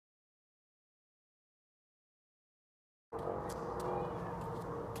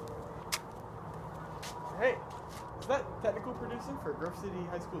Hey, is that technical producer for Grove City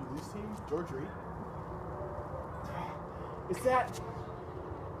High School news team, George Reed? Is that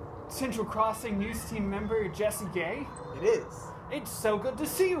Central Crossing news team member Jesse Gay? It is. It's so good to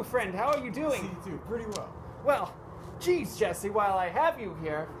see you, friend. How are you doing? See you too. Pretty well. Well, geez, Jesse, while I have you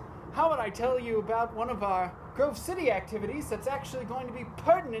here, how would I tell you about one of our Grove City activities that's actually going to be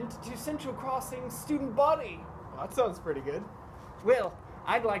pertinent to Central Crossing's student body? Well, that sounds pretty good. Well,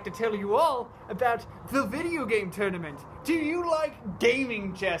 I'd like to tell you all about the video game tournament. Do you like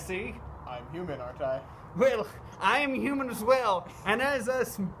gaming, Jesse? I'm human, aren't I? Well, I am human as well, and as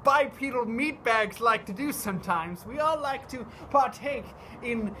us bipedal meatbags like to do sometimes, we all like to partake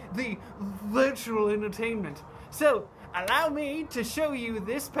in the virtual entertainment. So, allow me to show you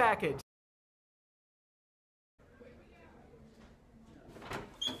this package.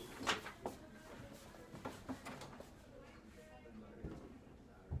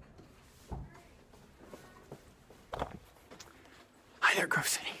 Hi there, Grove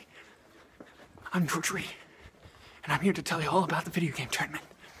City. I'm George Reed, and I'm here to tell you all about the video game tournament.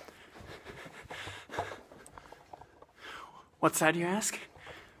 What's that, you ask?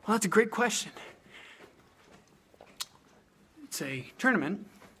 Well, that's a great question. It's a tournament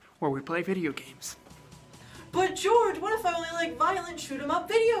where we play video games. But George, what if I only like violent shoot-'em-up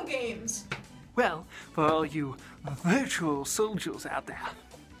video games? Well, for all you virtual soldiers out there,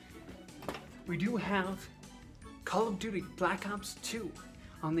 we do have Call of Duty Black Ops 2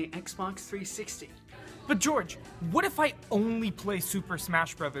 on the Xbox 360. But George, what if I only play Super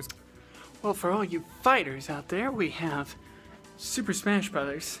Smash Bros? Well, for all you fighters out there, we have Super Smash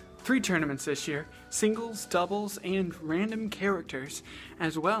Bros. 3 tournaments this year, singles, doubles, and random characters,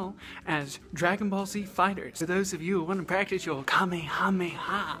 as well as Dragon Ball Z Fighters. For those of you who want to practice your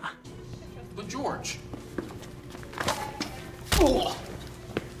Kamehameha. But George. Oh.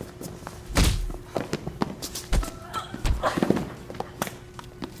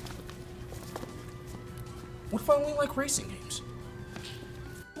 What if I only like racing games?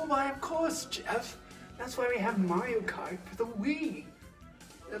 Well, why, of course, Jeff. That's why we have Mario Kart for the Wii.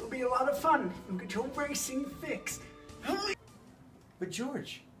 It'll be a lot of fun. You'll get your racing fix. But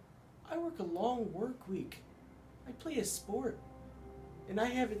George, I work a long work week. I play a sport. And I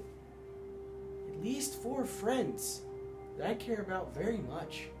have at least 4 friends that I care about very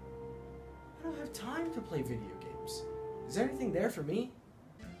much. I don't have time to play video games. Is there anything there for me?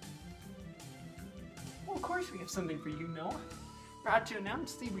 Well, of course we have something for you, Noah. Proud to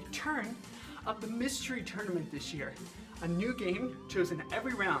announce the return of the Mystery Tournament this year. A new game chosen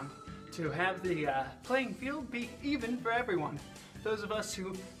every round to have the playing field be even for everyone. Those of us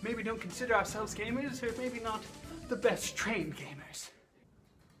who maybe don't consider ourselves gamers or maybe not the best trained gamers.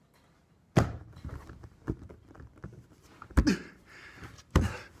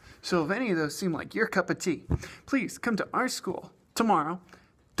 So if any of those seem like your cup of tea, please come to our school tomorrow.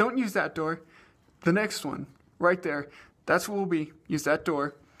 Don't use that door. The next one, right there, that's where we'll be. Use that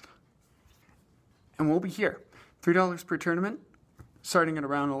door. And we'll be here. $3 per tournament, starting at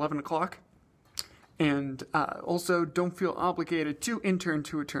around 11 o'clock. And also, don't feel obligated to intern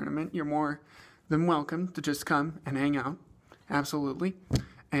to a tournament. You're more than welcome to just come and hang out. Absolutely.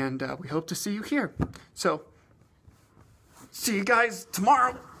 And we hope to see you here. So, see you guys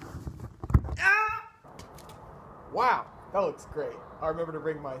tomorrow. Ah! Wow, that looks great. I'll remember to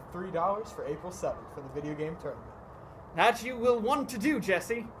bring my $3 for April 7th for the video game tournament. That you will want to do,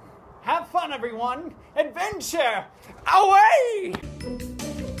 Jesse. Have fun, everyone. Adventure away!